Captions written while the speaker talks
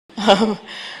Um,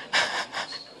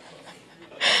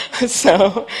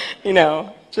 so,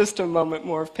 just a moment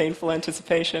more of painful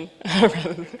anticipation.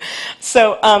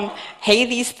 So, hey,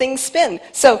 these things spin.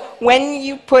 So when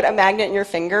you put a magnet in your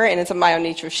finger and it's a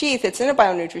bioneutral sheath, it's in a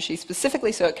bioneutral sheath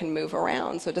specifically so it can move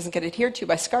around, so it doesn't get adhered to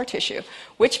by scar tissue.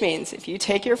 Which means if you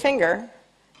take your finger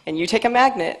and you take a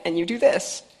magnet and you do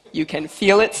this, you can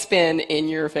feel it spin in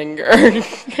your finger.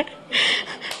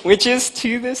 Which is,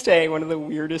 to this day, one of the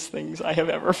weirdest things I have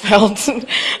ever felt.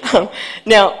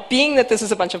 Now, being that this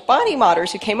is a bunch of body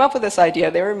modders who came up with this idea,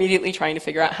 they were immediately trying to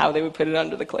figure out how they would put it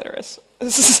under the clitoris.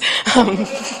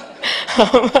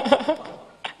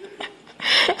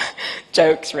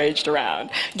 Jokes raged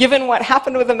around. Given what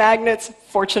happened with the magnets,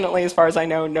 fortunately, as far as I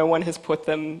know, no one has put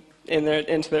them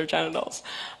into their genitals.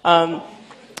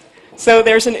 So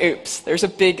there's an oops. There's a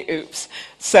big oops.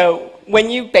 So when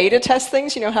you beta test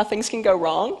things, you know how things can go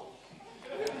wrong?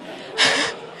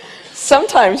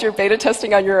 Sometimes you're beta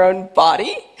testing on your own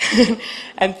body,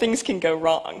 and things can go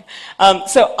wrong.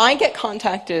 So I get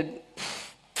contacted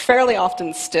fairly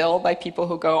often still by people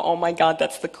who go, oh my God,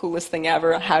 that's the coolest thing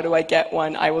ever. How do I get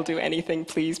one? I will do anything.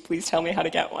 Please, please tell me how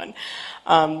to get one.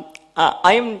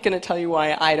 I am going to tell you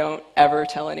why I don't ever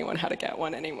tell anyone how to get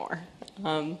one anymore.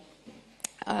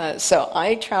 So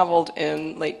I traveled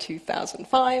in late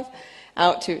 2005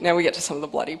 out to, now we get to some of the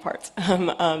bloody parts,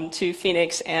 to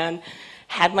Phoenix and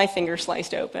had my finger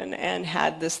sliced open and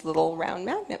had this little round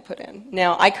magnet put in.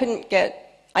 Now I didn't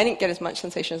get as much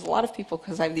sensation as a lot of people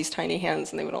because I have these tiny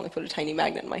hands and they would only put a tiny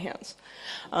magnet in my hands.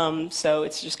 So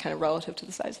it's just kind of relative to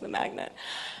the size of the magnet.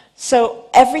 So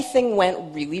everything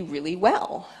went really, really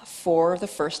well for the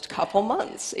first couple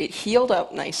months. It healed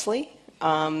up nicely.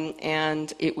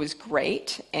 And it was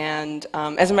great. And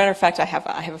as a matter of fact, I have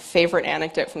a favorite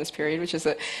anecdote from this period, which is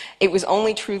that it was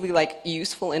only truly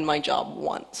useful in my job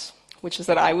once, which is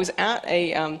that I was at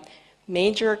a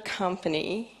major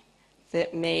company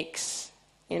that makes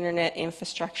internet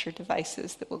infrastructure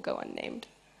devices that will go unnamed.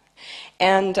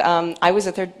 And I was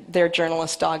at their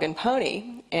journalist Dog and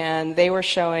Pony, and they were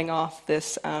showing off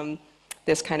this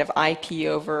this kind of IP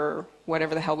over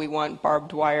whatever the hell we want,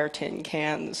 barbed wire tin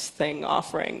cans thing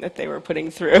offering that they were putting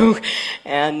through.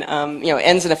 And it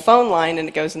ends in a phone line, and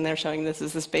it goes in there showing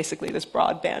this basically this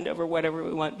broadband over whatever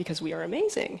we want because we are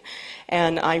amazing.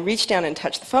 And I reached down and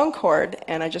touched the phone cord,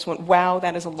 and I just went, wow,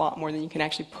 that is a lot more than you can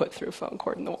actually put through a phone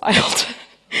cord in the wild.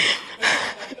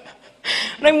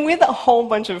 And I'm with a whole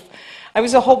bunch of, I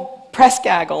was a whole press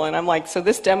gaggle, and I'm like, so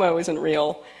this demo isn't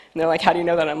real. And they're like, how do you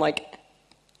know that? I'm like,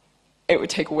 it would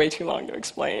take way too long to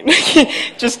explain.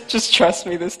 just trust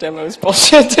me, this demo is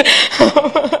bullshit.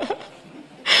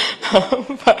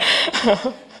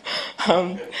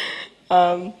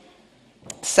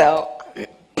 So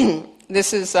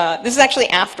this is actually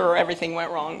after everything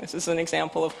went wrong. This is an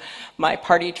example of my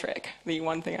party trick. The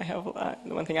one thing I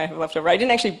have left over. I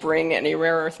didn't actually bring any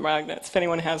rare earth magnets. If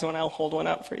anyone has one, I'll hold one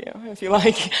up for you if you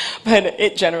like. But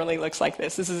it generally looks like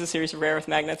this. This is a series of rare earth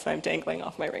magnets that I'm dangling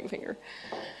off my ring finger.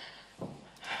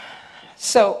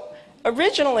 So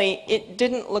originally, it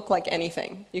didn't look like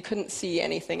anything. You couldn't see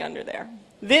anything under there.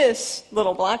 This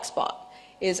little black spot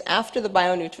is after the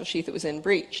bioneutral sheath it was in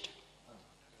breached.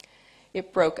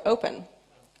 It broke open.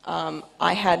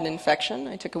 I had an infection.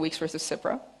 I took a week's worth of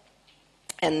Cipro.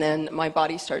 And then my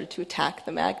body started to attack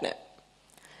the magnet.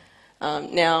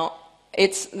 Now,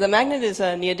 the magnet is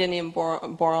a neodymium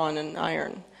boron and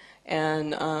iron.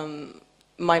 And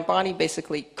my body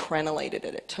basically crenellated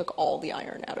it. It took all the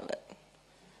iron out of it.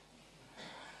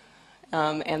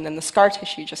 And then the scar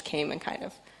tissue just came and kind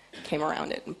of came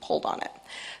around it and pulled on it.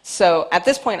 So at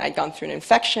this point, I'd gone through an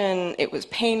infection. It was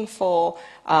painful.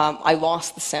 I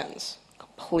lost the sense,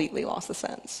 completely lost the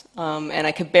sense. And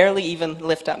I could barely even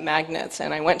lift up magnets.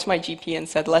 And I went to my GP and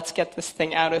said, let's get this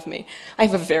thing out of me. I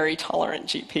have a very tolerant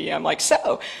GP. I'm like,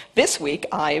 so this week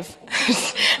I've...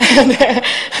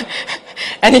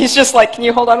 and he's just like, can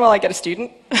you hold on while I get a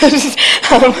student?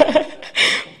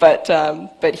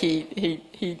 But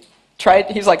he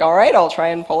tried, he's like, all right, I'll try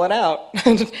and pull it out.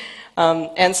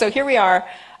 And so here we are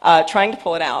trying to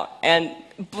pull it out. And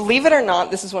believe it or not,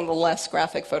 this is one of the less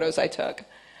graphic photos I took.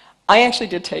 I actually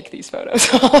did take these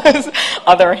photos on his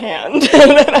other hand.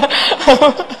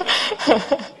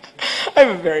 I'm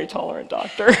a very tolerant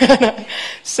doctor.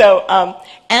 So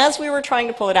as we were trying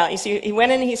to pull it out, you see, he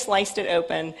went in and he sliced it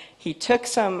open. He took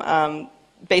some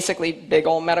basically big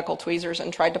old medical tweezers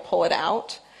and tried to pull it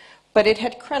out, but it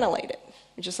had crenellated,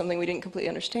 which is something we didn't completely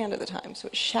understand at the time, so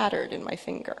it shattered in my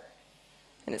finger.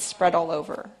 and it spread all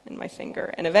over in my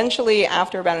finger. And eventually,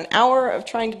 after about an hour of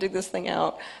trying to dig this thing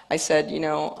out, I said, you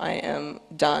know, I am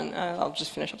done. I'll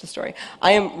just finish up the story.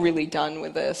 I am really done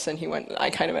with this. And he went, I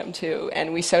kind of am too.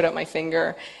 And we sewed up my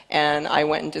finger, and I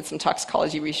went and did some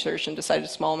toxicology research and decided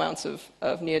small amounts of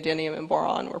neodymium and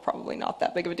boron were probably not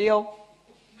that big of a deal.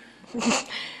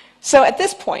 So at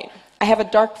this point, I have a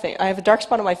dark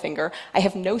spot on my finger. I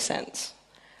have no sense.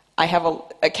 I have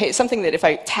something that if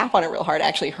I tap on it real hard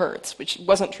actually hurts, which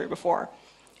wasn't true before.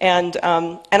 And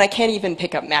I can't even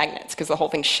pick up magnets because the whole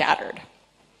thing's shattered.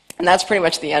 And that's pretty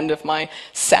much the end of my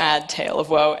sad tale of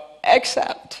woe,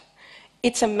 except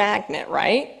it's a magnet,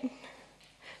 right?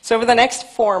 So over the next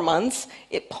 4 months,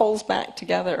 it pulls back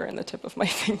together in the tip of my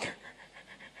finger.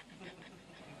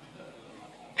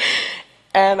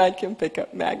 And I can pick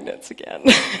up magnets again.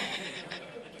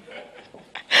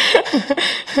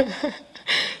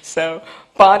 So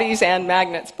bodies and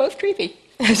magnets, both creepy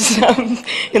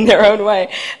in their own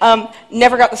way.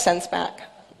 Never got the sense back.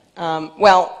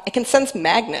 Well, I can sense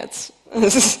magnets.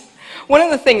 One of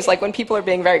the things, like when people are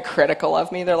being very critical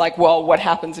of me, they're like, well, what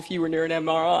happens if you were near an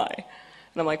MRI?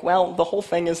 And I'm like, well, the whole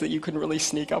thing is that you couldn't really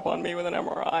sneak up on me with an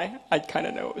MRI. I kind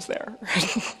of know it was there.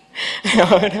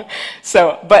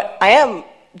 But I am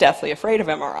deathly afraid of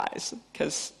MRIs,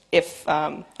 because if,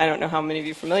 I don't know how many of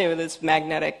you are familiar with this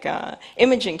magnetic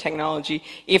imaging technology,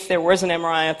 if there was an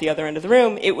MRI at the other end of the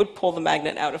room, it would pull the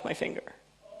magnet out of my finger.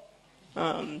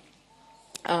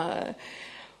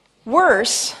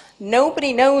 Worse,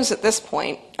 nobody knows at this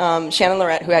point. Shannon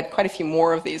Lorette, who had quite a few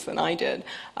more of these than I did,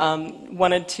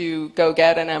 wanted to go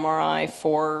get an MRI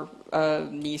for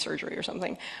knee surgery or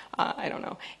something. I don't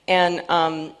know.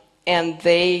 And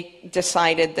they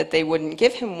decided that they wouldn't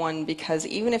give him one because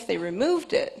even if they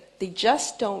removed it, they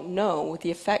just don't know what the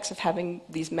effects of having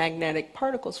these magnetic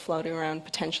particles floating around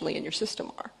potentially in your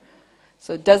system are.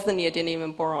 So does the neodymium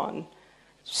and boron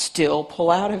still pull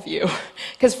out of you?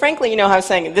 Because frankly, you know how I was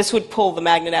saying, this would pull the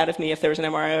magnet out of me if there was an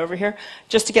MRI over here.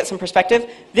 Just to get some perspective,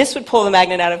 this would pull the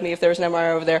magnet out of me if there was an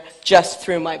MRI over there just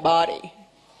through my body.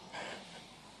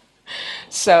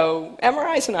 So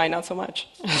MRIs and I, not so much.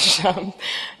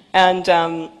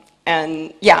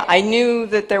 And yeah, I knew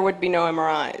that there would be no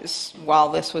MRIs while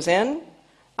this was in.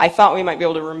 I thought we might be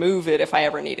able to remove it if I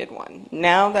ever needed one.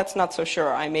 Now that's not so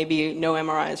sure. I may be no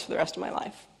MRIs for the rest of my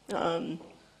life.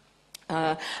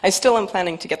 I still am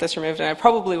planning to get this removed, and I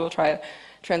probably will try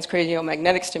transcranial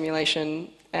magnetic stimulation,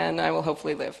 and I will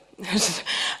hopefully live.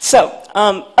 So,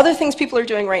 other things people are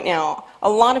doing right now. A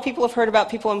lot of people have heard about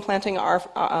people implanting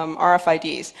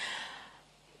RFIDs.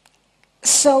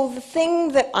 So the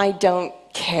thing that I don't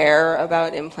care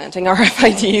about implanting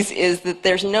RFIDs is that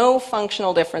there's no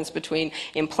functional difference between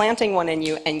implanting one in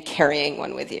you and carrying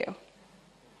one with you.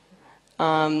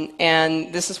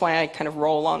 And this is why I kind of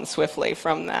roll on swiftly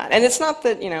from that. And it's not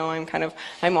that, you know,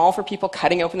 I'm all for people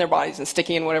cutting open their bodies and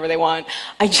sticking in whatever they want.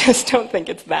 I just don't think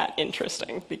it's that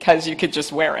interesting because you could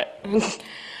just wear it.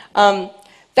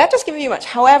 That doesn't give you much.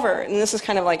 However, and this is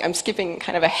kind of like, I'm skipping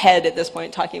kind of ahead at this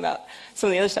point talking about some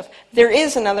of the other stuff. There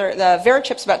is another, the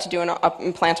Verichip's about to do an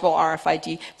implantable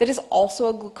RFID that is also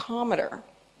a glucometer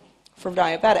for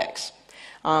diabetics.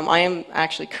 I am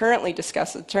actually currently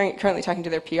talking to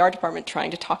their PR department,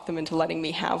 trying to talk them into letting me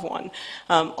have one.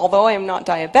 Although I am not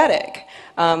diabetic,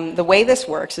 the way this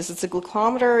works is it's a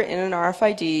glucometer in an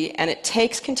RFID, and it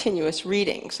takes continuous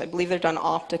readings. I believe they're done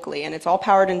optically, and it's all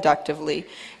powered inductively,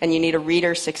 and you need a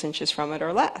reader 6 inches from it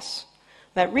or less.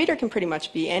 That reader can pretty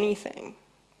much be anything.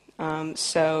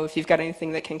 So if you've got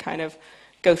anything that can kind of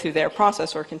go through their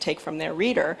process or can take from their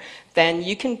reader, then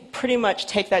you can pretty much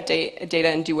take that data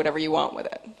and do whatever you want with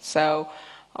it. So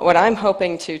what I'm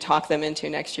hoping to talk them into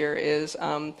next year is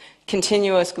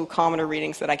continuous glucometer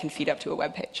readings that I can feed up to a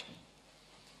web page.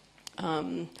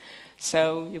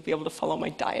 So you'll be able to follow my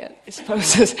diet, I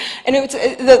suppose. And it's,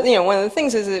 you know, one of the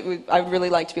things is that I'd really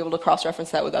like to be able to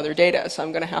cross-reference that with other data. So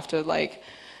I'm going to have to like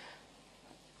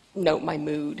note my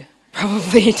mood,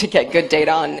 probably, to get good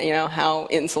data on, you know, how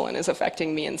insulin is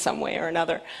affecting me in some way or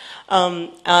another,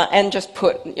 and just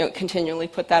continually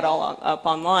put that all up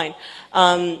online.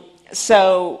 I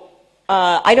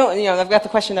don't, you know, I've got the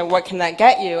question of what can that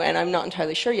get you, and I'm not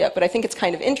entirely sure yet, but I think it's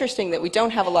kind of interesting that we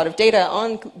don't have a lot of data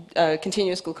on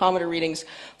continuous glucometer readings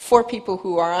for people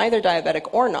who are either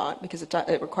diabetic or not, because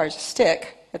it requires a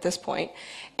stick at this point,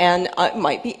 and it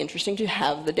might be interesting to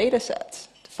have the data sets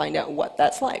to find out what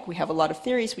that's like. We have a lot of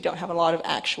theories, we don't have a lot of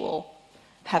actual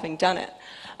having done it.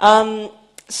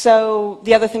 So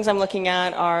the other things I'm looking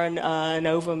at are an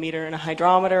ovometer and a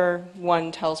hydrometer.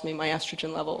 One tells me my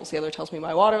estrogen levels, the other tells me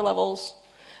my water levels.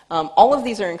 All of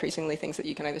these are increasingly things that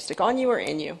you can either stick on you or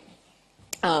in you.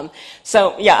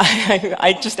 So yeah,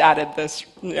 I just added this,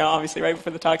 obviously right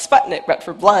before the talk, Sputnik, but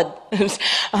for blood. And,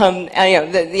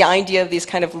 the idea of these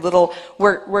kind of little,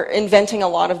 we're inventing a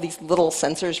lot of these little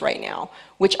sensors right now,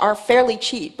 which are fairly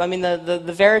cheap. I mean,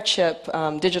 the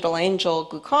Verichip Digital Angel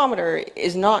glucometer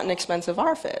is not an expensive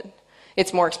RFID.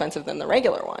 It's more expensive than the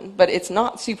regular one, but it's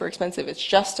not super expensive. It's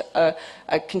just a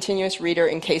continuous reader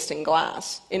encased in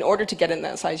glass. In order to get it in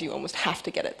that size, you almost have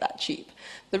to get it that cheap.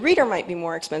 The reader might be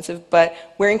more expensive, but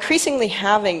we're increasingly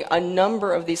having a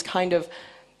number of these kind of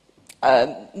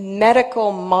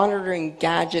medical monitoring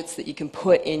gadgets that you can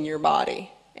put in your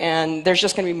body. And there's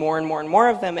just going to be more and more and more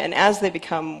of them, and as they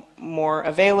become more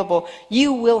available,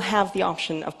 you will have the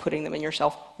option of putting them in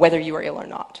yourself, whether you are ill or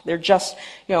not. They're just,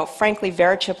 frankly,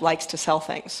 Verichip likes to sell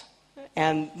things,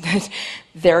 and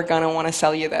they're going to want to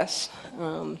sell you this.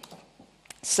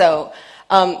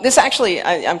 This actually,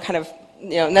 I'm kind of,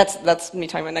 and that's me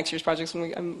talking about next year's projects,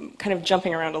 and I'm kind of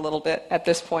jumping around a little bit at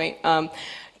this point.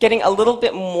 Getting a little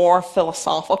bit more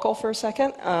philosophical for a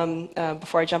second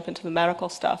before I jump into the medical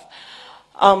stuff.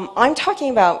 I'm talking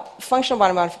about functional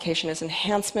body modification as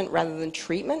enhancement rather than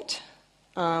treatment,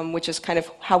 which is kind of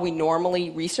how we normally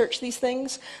research these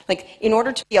things. Like, in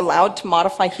order to be allowed to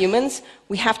modify humans,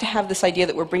 we have to have this idea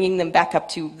that we're bringing them back up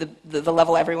to the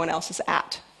level everyone else is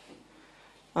at.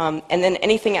 And then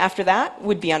anything after that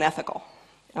would be unethical.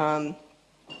 And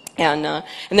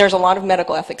there's a lot of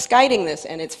medical ethics guiding this,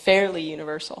 and it's fairly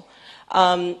universal.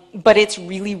 But it's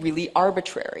really, really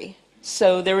arbitrary.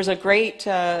 So there was a great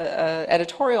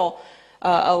editorial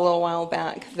a little while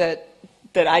back that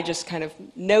I just kind of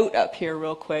note up here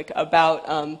real quick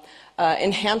about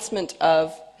enhancement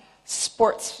of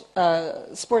sports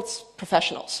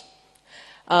professionals.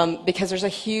 Because there's a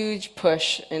huge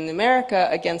push in America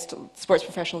against sports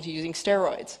professionals using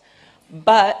steroids.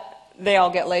 But they all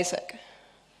get LASIK.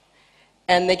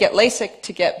 And they get LASIK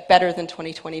to get better than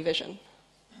 20/20 vision.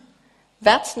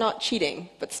 That's not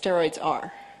cheating, but steroids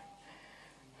are.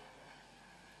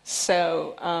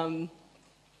 So,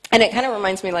 and it kind of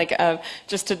reminds me, like,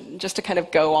 just to kind of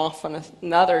go off on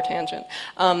another tangent.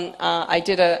 I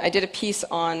did a piece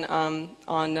on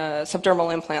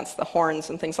subdermal implants, the horns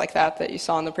and things like that you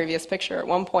saw in the previous picture at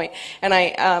one point, and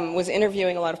I was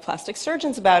interviewing a lot of plastic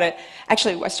surgeons about it.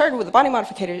 Actually, I started with the body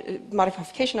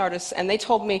modification artists, and they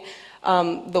told me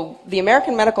the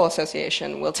American Medical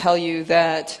Association will tell you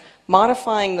that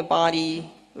modifying the body,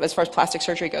 as far as plastic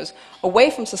surgery goes, away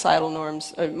from societal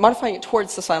norms, modifying it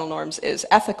towards societal norms is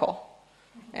ethical,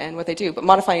 and what they do, but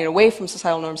modifying it away from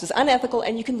societal norms is unethical,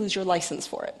 and you can lose your license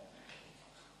for it.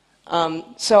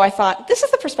 So I thought, this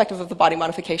is the perspective of the body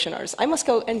modification artists. I must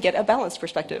go and get a balanced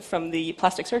perspective from the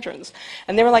plastic surgeons.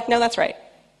 And they were like, no, that's right.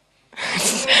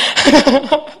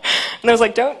 And I was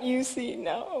like, don't you see?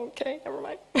 No, okay, never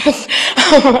mind.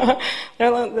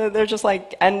 They're just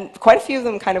like, and quite a few of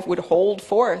them kind of would hold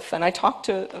forth, and I talked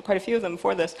to quite a few of them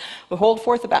for this, would hold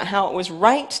forth about how it was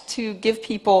right to give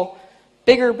people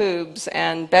bigger boobs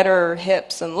and better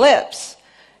hips and lips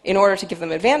in order to give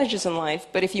them advantages in life,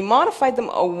 but if you modified them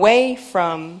away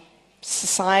from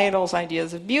societal's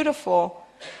ideas of beautiful,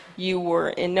 you were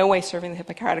in no way serving the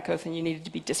Hippocratic Oath, and you needed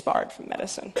to be disbarred from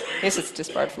medicine. I guess it's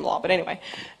disbarred from law, but anyway,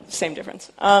 same difference.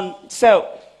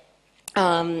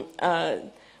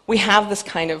 We have this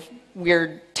kind of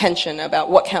weird tension about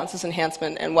what counts as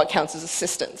enhancement and what counts as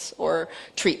assistance or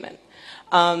treatment.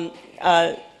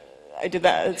 I did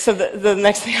that. So the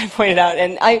next thing I pointed out,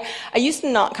 and I used to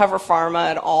not cover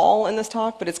pharma at all in this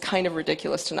talk, but it's kind of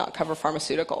ridiculous to not cover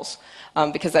pharmaceuticals,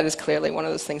 because that is clearly one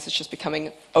of those things that's just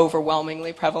becoming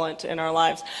overwhelmingly prevalent in our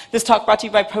lives. This talk brought to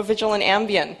you by Provigil and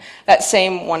Ambien, that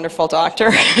same wonderful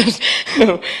doctor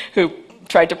who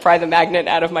tried to pry the magnet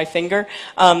out of my finger,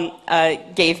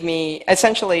 gave me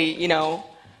essentially, the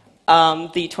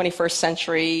 21st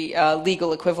century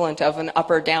legal equivalent of an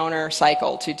upper-downer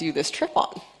cycle to do this trip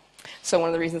on. So one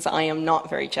of the reasons I am not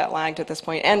very jet-lagged at this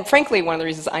point, and frankly one of the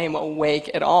reasons I am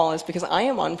awake at all, is because I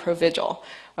am on Provigil,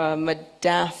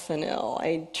 modafinil.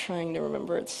 I'm trying to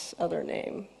remember its other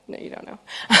name. No, you don't know.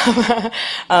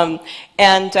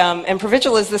 And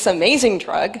Provigil is this amazing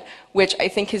drug, which I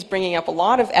think is bringing up a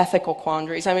lot of ethical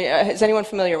quandaries. I mean, is anyone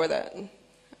familiar with it?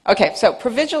 Okay, so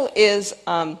Provigil is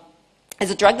a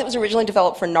drug that was originally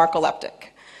developed for narcolepsy.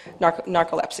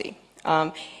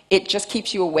 It just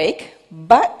keeps you awake,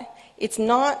 but it's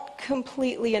not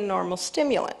completely a normal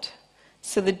stimulant.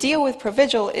 So the deal with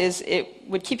Provigil is it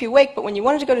would keep you awake, but when you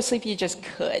wanted to go to sleep, you just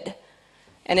could.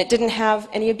 And it didn't have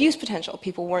any abuse potential.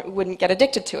 People wouldn't get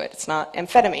addicted to it. It's not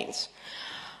amphetamines.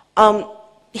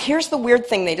 Here's the weird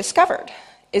thing they discovered,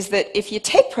 is that if you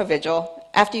take Provigil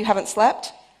after you haven't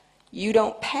slept, you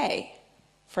don't pay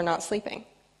for not sleeping.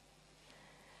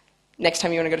 Next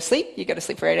time you want to go to sleep, you go to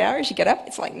sleep for 8 hours, you get up,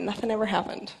 it's like nothing ever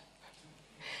happened.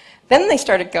 Then they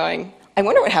started going, I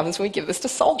wonder what happens when we give this to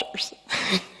soldiers.